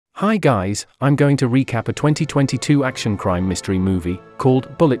Hi guys, I'm going to recap a 2022 action crime mystery movie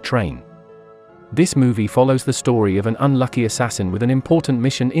called Bullet Train. This movie follows the story of an unlucky assassin with an important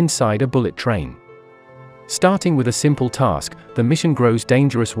mission inside a bullet train. Starting with a simple task, the mission grows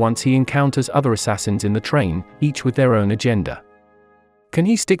dangerous once he encounters other assassins in the train, each with their own agenda. Can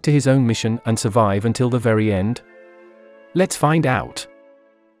he stick to his own mission and survive until the very end? Let's find out.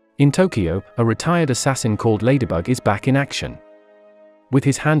 In Tokyo, a retired assassin called Ladybug is back in action. With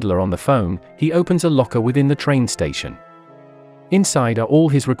his handler on the phone, he opens a locker within the train station. Inside are all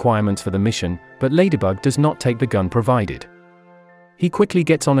his requirements for the mission, but Ladybug does not take the gun provided. He quickly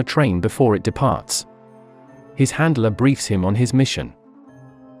gets on a train before it departs. His handler briefs him on his mission.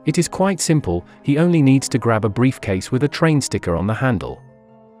 It is quite simple, he only needs to grab a briefcase with a train sticker on the handle.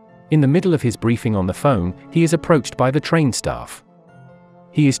 In the middle of his briefing on the phone, he is approached by the train staff.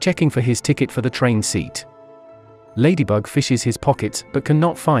 He is checking for his ticket for the train seat. Ladybug fishes his pockets but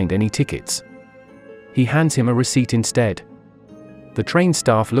cannot find any tickets. He hands him a receipt instead. The train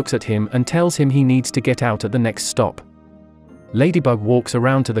staff looks at him and tells him he needs to get out at the next stop. Ladybug walks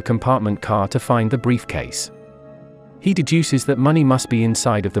around to the compartment car to find the briefcase. He deduces that money must be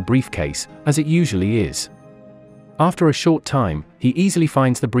inside of the briefcase, as it usually is. After a short time, he easily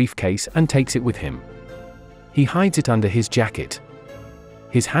finds the briefcase and takes it with him. He hides it under his jacket.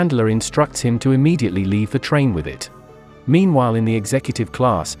 His handler instructs him to immediately leave the train with it. Meanwhile, in the executive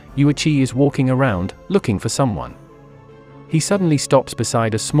class, Yuichi is walking around, looking for someone. He suddenly stops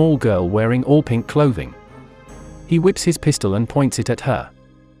beside a small girl wearing all pink clothing. He whips his pistol and points it at her.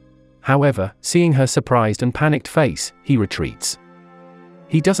 However, seeing her surprised and panicked face, he retreats.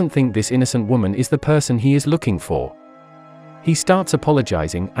 He doesn't think this innocent woman is the person he is looking for. He starts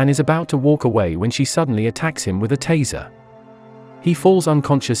apologizing and is about to walk away when she suddenly attacks him with a taser. He falls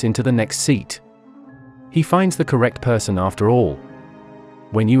unconscious into the next seat. He finds the correct person after all.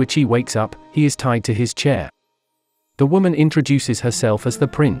 When Yuichi wakes up, he is tied to his chair. The woman introduces herself as the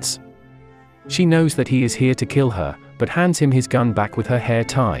prince. She knows that he is here to kill her, but hands him his gun back with her hair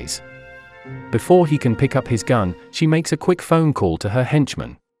ties. Before he can pick up his gun, she makes a quick phone call to her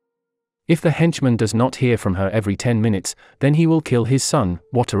henchman. If the henchman does not hear from her every 10 minutes, then he will kill his son,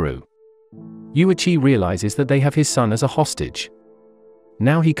 Wataru. Yuichi realizes that they have his son as a hostage.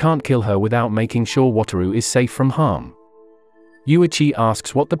 Now he can't kill her without making sure Wataru is safe from harm. Yuichi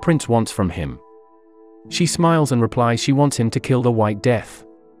asks what the prince wants from him. She smiles and replies she wants him to kill the White Death.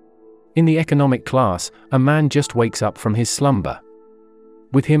 In the economic class, a man just wakes up from his slumber.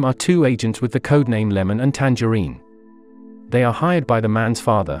 With him are two agents with the codename Lemon and Tangerine. They are hired by the man's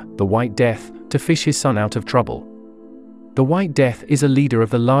father, the White Death, to fish his son out of trouble. The White Death is a leader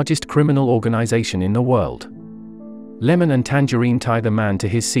of the largest criminal organization in the world. Lemon and Tangerine tie the man to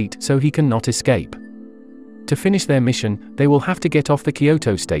his seat so he cannot escape. To finish their mission, they will have to get off the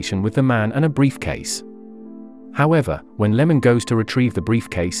Kyoto station with the man and a briefcase. However, when Lemon goes to retrieve the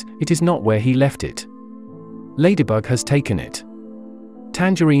briefcase, it is not where he left it. Ladybug has taken it.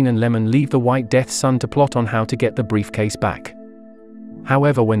 Tangerine and Lemon leave the White Death's son to plot on how to get the briefcase back.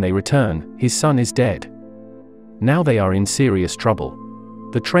 However, when they return, his son is dead. Now they are in serious trouble.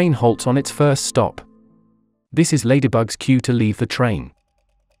 The train halts on its first stop. This is Ladybug's cue to leave the train.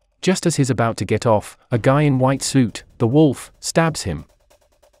 Just as he's about to get off, a guy in white suit, the Wolf, stabs him.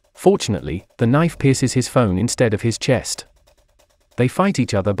 Fortunately, the knife pierces his phone instead of his chest. They fight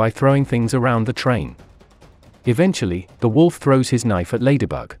each other by throwing things around the train. Eventually, the Wolf throws his knife at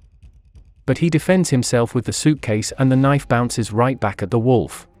Ladybug. But he defends himself with the suitcase and the knife bounces right back at the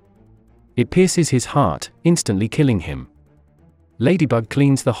Wolf. It pierces his heart, instantly killing him. Ladybug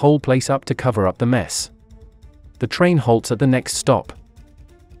cleans the whole place up to cover up the mess. The train halts at the next stop.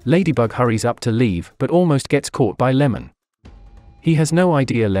 Ladybug hurries up to leave but almost gets caught by Lemon. He has no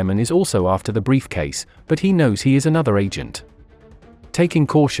idea Lemon is also after the briefcase, but he knows he is another agent. Taking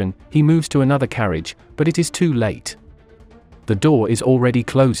caution, he moves to another carriage, but it is too late. The door is already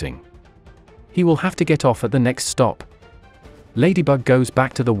closing. He will have to get off at the next stop. Ladybug goes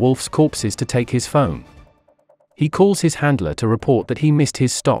back to the Wolf's corpses to take his phone. He calls his handler to report that he missed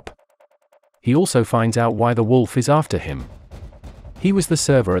his stop. He also finds out why the Wolf is after him. He was the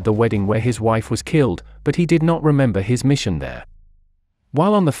server at the wedding where his wife was killed, but he did not remember his mission there.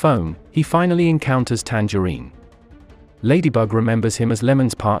 While on the phone, he finally encounters Tangerine. Ladybug remembers him as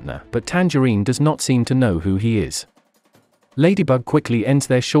Lemon's partner, but Tangerine does not seem to know who he is. Ladybug quickly ends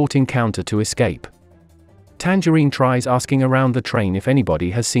their short encounter to escape. Tangerine tries asking around the train if anybody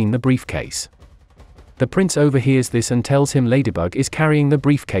has seen the briefcase. The prince overhears this and tells him Ladybug is carrying the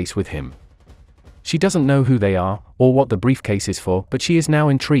briefcase with him. She doesn't know who they are, or what the briefcase is for, but she is now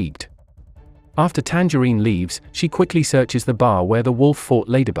intrigued. After Tangerine leaves, she quickly searches the bar where the wolf fought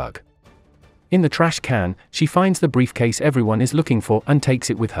Ladybug. In the trash can, she finds the briefcase everyone is looking for and takes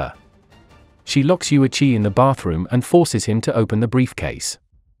it with her. She locks Yuichi in the bathroom and forces him to open the briefcase.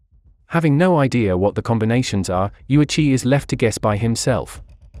 Having no idea what the combinations are, Yuichi is left to guess by himself.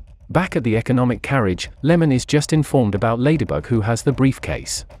 Back at the economic carriage, Lemon is just informed about Ladybug, who has the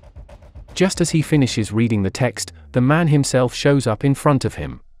briefcase. Just as he finishes reading the text, the man himself shows up in front of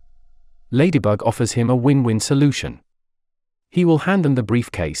him. Ladybug offers him a win-win solution. He will hand them the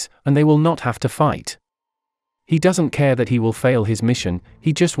briefcase, and they will not have to fight. He doesn't care that he will fail his mission,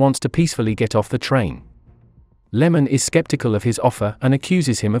 he just wants to peacefully get off the train. Lemon is skeptical of his offer and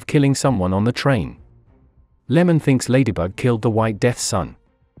accuses him of killing someone on the train. Lemon thinks Ladybug killed the White Death's son.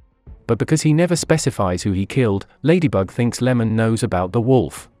 But because he never specifies who he killed, Ladybug thinks Lemon knows about the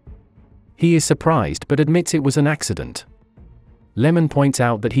wolf. He is surprised but admits it was an accident. Lemon points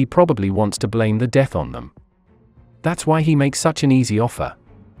out that he probably wants to blame the death on them. That's why he makes such an easy offer.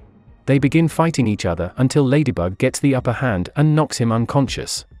 They begin fighting each other until Ladybug gets the upper hand and knocks him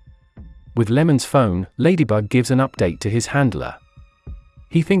unconscious. With Lemon's phone, Ladybug gives an update to his handler.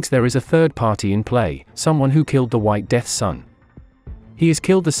 He thinks there is a third party in play, someone who killed the White Death's son. He is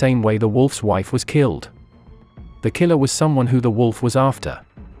killed the same way the wolf's wife was killed. The killer was someone who the wolf was after.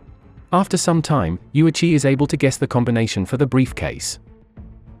 After some time, Yuichi is able to guess the combination for the briefcase.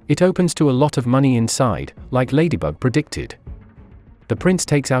 It opens to a lot of money inside, like Ladybug predicted. The prince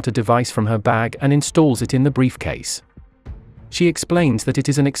takes out a device from her bag and installs it in the briefcase. She explains that it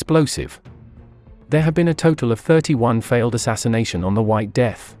is an explosive. There have been a total of 31 failed assassinations on the White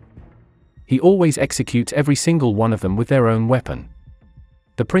Death. He always executes every single one of them with their own weapon.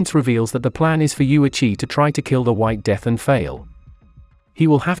 The prince reveals that the plan is for Yuichi to try to kill the White Death and fail. He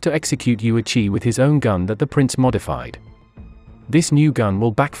will have to execute Yuichi with his own gun that the prince modified. This new gun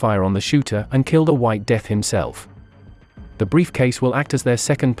will backfire on the shooter and kill the White Death himself. The briefcase will act as their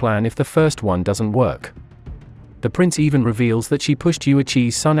second plan if the first one doesn't work. The prince even reveals that she pushed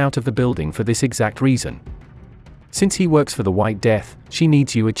Yuichi's son out of the building for this exact reason. Since he works for the White Death, she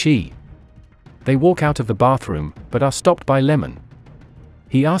needs Yuichi. They walk out of the bathroom, but are stopped by Lemon.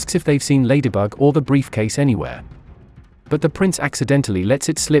 He asks if they've seen Ladybug or the briefcase anywhere. But the prince accidentally lets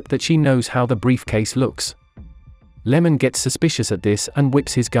it slip that she knows how the briefcase looks. Lemon gets suspicious at this and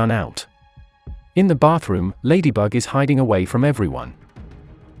whips his gun out. In the bathroom, Ladybug is hiding away from everyone.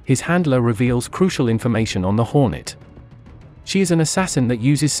 His handler reveals crucial information on the Hornet. She is an assassin that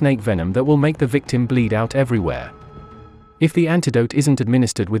uses snake venom that will make the victim bleed out everywhere. If the antidote isn't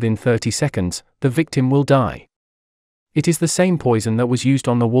administered within 30 seconds, the victim will die. It is the same poison that was used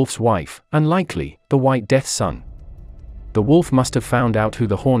on the wolf's wife, and likely, the White Death's son. The wolf must have found out who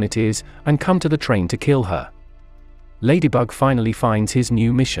the Hornet is, and come to the train to kill her. Ladybug finally finds his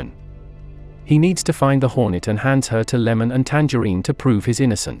new mission. He needs to find the Hornet and hands her to Lemon and Tangerine to prove his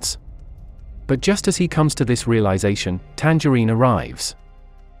innocence. But just as he comes to this realization, Tangerine arrives.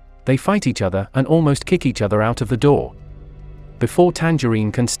 They fight each other and almost kick each other out of the door. Before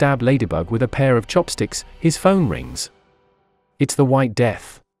Tangerine can stab Ladybug with a pair of chopsticks, his phone rings. It's the White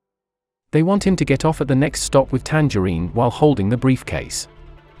Death. They want him to get off at the next stop with Tangerine while holding the briefcase.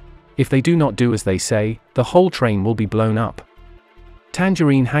 If they do not do as they say, the whole train will be blown up.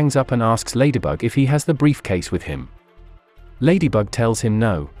 Tangerine hangs up and asks Ladybug if he has the briefcase with him. Ladybug tells him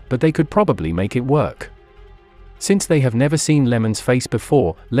no, but they could probably make it work. Since they have never seen Lemon's face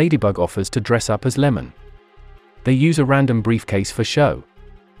before, Ladybug offers to dress up as Lemon. They use a random briefcase for show.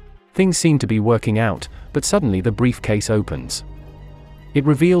 Things seem to be working out, but suddenly the briefcase opens. It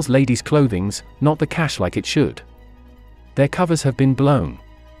reveals ladies' clothings, not the cash like it should. Their covers have been blown.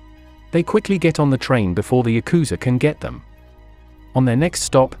 They quickly get on the train before the Yakuza can get them. On their next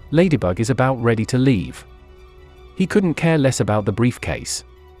stop, Ladybug is about ready to leave. He couldn't care less about the briefcase.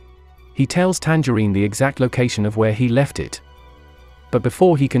 He tells Tangerine the exact location of where he left it. But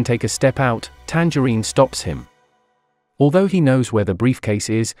before he can take a step out, Tangerine stops him. Although he knows where the briefcase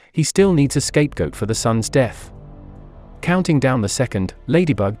is, he still needs a scapegoat for the son's death. Counting down the second,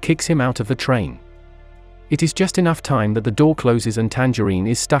 Ladybug kicks him out of the train. It is just enough time that the door closes and Tangerine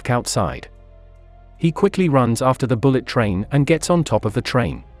is stuck outside. He quickly runs after the bullet train and gets on top of the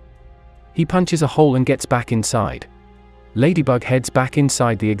train. He punches a hole and gets back inside. Ladybug heads back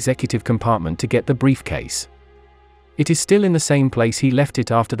inside the executive compartment to get the briefcase. It is still in the same place he left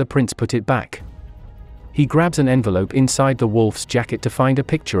it after the prince put it back. He grabs an envelope inside the wolf's jacket to find a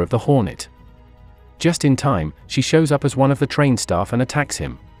picture of the Hornet. Just in time, she shows up as one of the train staff and attacks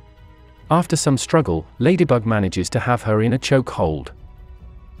him. After some struggle, Ladybug manages to have her in a choke hold.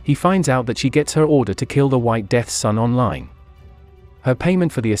 He finds out that she gets her order to kill the White Death's son online. Her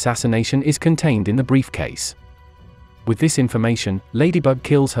payment for the assassination is contained in the briefcase. With this information, Ladybug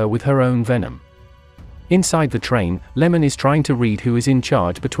kills her with her own venom. Inside the train, Lemon is trying to read who is in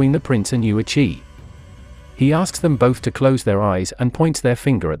charge between the prince and Yuichi. He asks them both to close their eyes and points their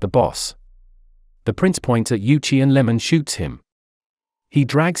finger at the boss. The prince points at Yuichi and Lemon shoots him. He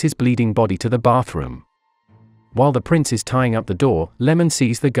drags his bleeding body to the bathroom. While the prince is tying up the door, Lemon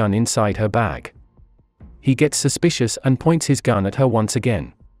sees the gun inside her bag. He gets suspicious and points his gun at her once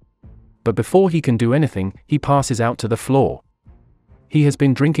again. But before he can do anything, he passes out to the floor. He has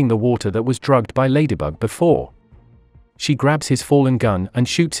been drinking the water that was drugged by Ladybug before. She grabs his fallen gun and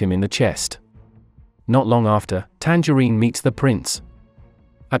shoots him in the chest. Not long after, Tangerine meets the prince.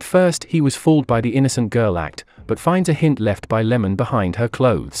 At first, he was fooled by the innocent girl act, but finds a hint left by Lemon behind her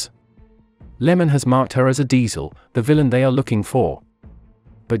clothes. Lemon has marked her as a Diesel, the villain they are looking for.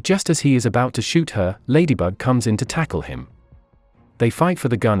 But just as he is about to shoot her, Ladybug comes in to tackle him. They fight for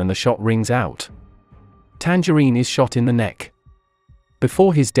the gun and the shot rings out. Tangerine is shot in the neck.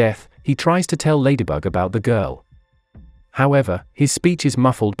 Before his death, he tries to tell Ladybug about the girl. However, his speech is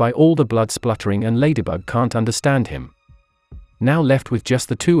muffled by all the blood spluttering and Ladybug can't understand him. Now left with just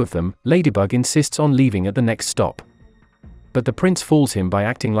the two of them, Ladybug insists on leaving at the next stop. But the prince fools him by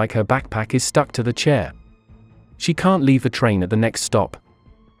acting like her backpack is stuck to the chair. She can't leave the train at the next stop.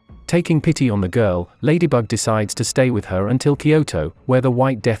 Taking pity on the girl, Ladybug decides to stay with her until Kyoto, where the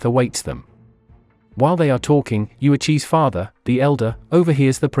White Death awaits them. While they are talking, Yuichi's father, the elder,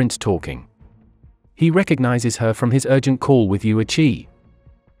 overhears the prince talking. He recognizes her from his urgent call with Yuichi.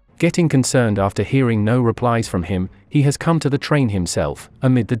 Getting concerned after hearing no replies from him, he has come to the train himself,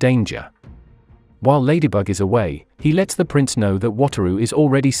 amid the danger. While Ladybug is away, he lets the prince know that Wataru is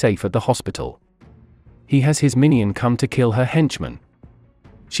already safe at the hospital. He has his minion come to kill her henchman.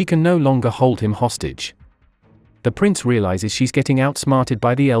 She can no longer hold him hostage. The prince realizes she's getting outsmarted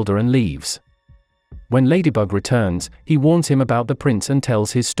by the elder and leaves. When Ladybug returns, he warns him about the prince and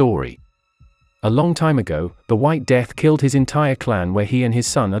tells his story. A long time ago, the White Death killed his entire clan where he and his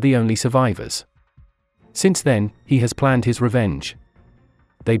son are the only survivors. Since then, he has planned his revenge.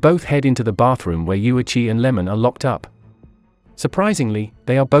 They both head into the bathroom where Yuichi and Lemon are locked up. Surprisingly,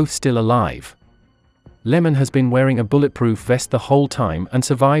 they are both still alive. Lemon has been wearing a bulletproof vest the whole time and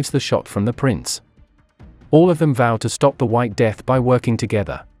survives the shot from the prince. All of them vow to stop the White Death by working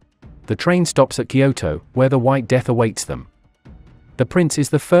together. The train stops at Kyoto, where the White Death awaits them. The prince is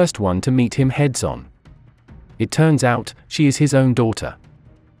the first one to meet him heads-on. It turns out, she is his own daughter.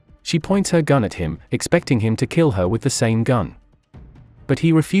 She points her gun at him, expecting him to kill her with the same gun. But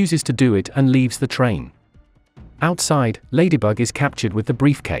he refuses to do it and leaves the train. Outside, Ladybug is captured with the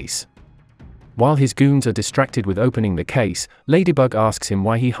briefcase. While his goons are distracted with opening the case, Ladybug asks him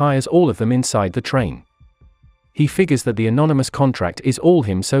why he hires all of them inside the train. He figures that the anonymous contract is all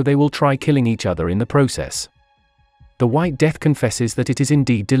him, so they will try killing each other in the process. The White Death confesses that it is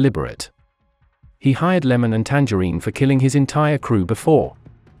indeed deliberate. He hired Lemon and Tangerine for killing his entire crew before.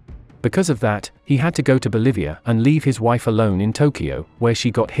 Because of that, he had to go to Bolivia and leave his wife alone in Tokyo, where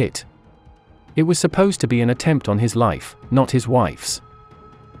she got hit. It was supposed to be an attempt on his life, not his wife's.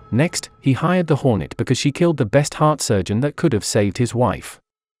 Next, he hired the Hornet because she killed the best heart surgeon that could have saved his wife.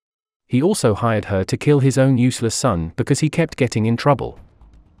 He also hired her to kill his own useless son because he kept getting in trouble.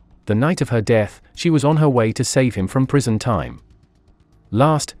 The night of her death, she was on her way to save him from prison time.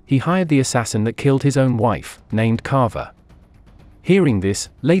 Last, he hired the assassin that killed his own wife, named Carver. Hearing this,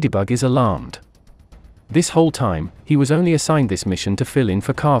 Ladybug is alarmed. This whole time, he was only assigned this mission to fill in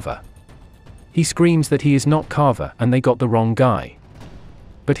for Carver. He screams that he is not Carver and they got the wrong guy.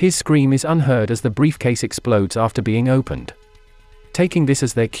 But his scream is unheard as the briefcase explodes after being opened. Taking this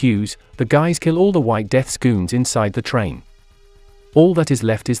as their cues, the guys kill all the White Death's goons inside the train. All that is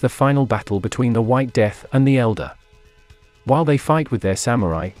left is the final battle between the White Death and the Elder. While they fight with their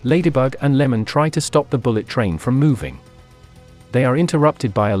samurai, Ladybug and Lemon try to stop the bullet train from moving. They are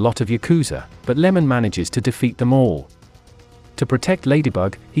interrupted by a lot of Yakuza, but Lemon manages to defeat them all. To protect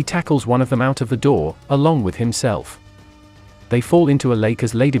Ladybug, he tackles one of them out of the door, along with himself. They fall into a lake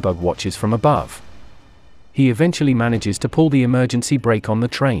as Ladybug watches from above. He eventually manages to pull the emergency brake on the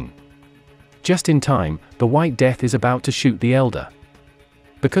train. Just in time, the White Death is about to shoot the Elder.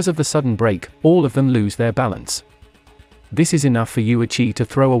 Because of the sudden brake, all of them lose their balance. This is enough for Yuichi to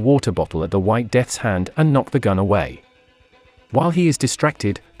throw a water bottle at the White Death's hand and knock the gun away. While he is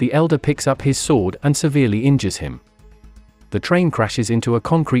distracted, the Elder picks up his sword and severely injures him. The train crashes into a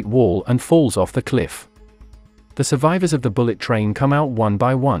concrete wall and falls off the cliff. The survivors of the bullet train come out one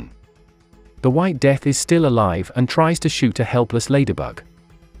by one. The White Death is still alive and tries to shoot a helpless Ladybug.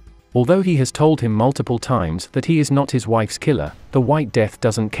 Although he has told him multiple times that he is not his wife's killer, the White Death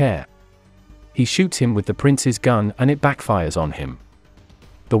doesn't care. He shoots him with the prince's gun and it backfires on him.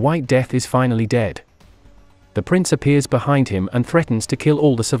 The White Death is finally dead. The prince appears behind him and threatens to kill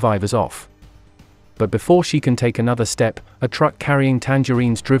all the survivors off. But before she can take another step, a truck carrying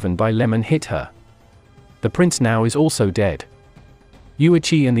tangerines driven by Lemon hit her. The prince now is also dead.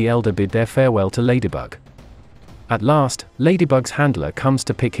 Yuichi and the elder bid their farewell to Ladybug. At last, Ladybug's handler comes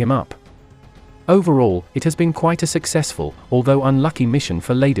to pick him up. Overall, it has been quite a successful, although unlucky mission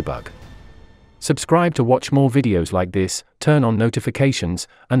for Ladybug. Subscribe to watch more videos like this, turn on notifications,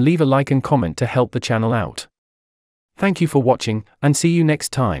 and leave a like and comment to help the channel out. Thank you for watching, and see you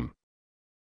next time.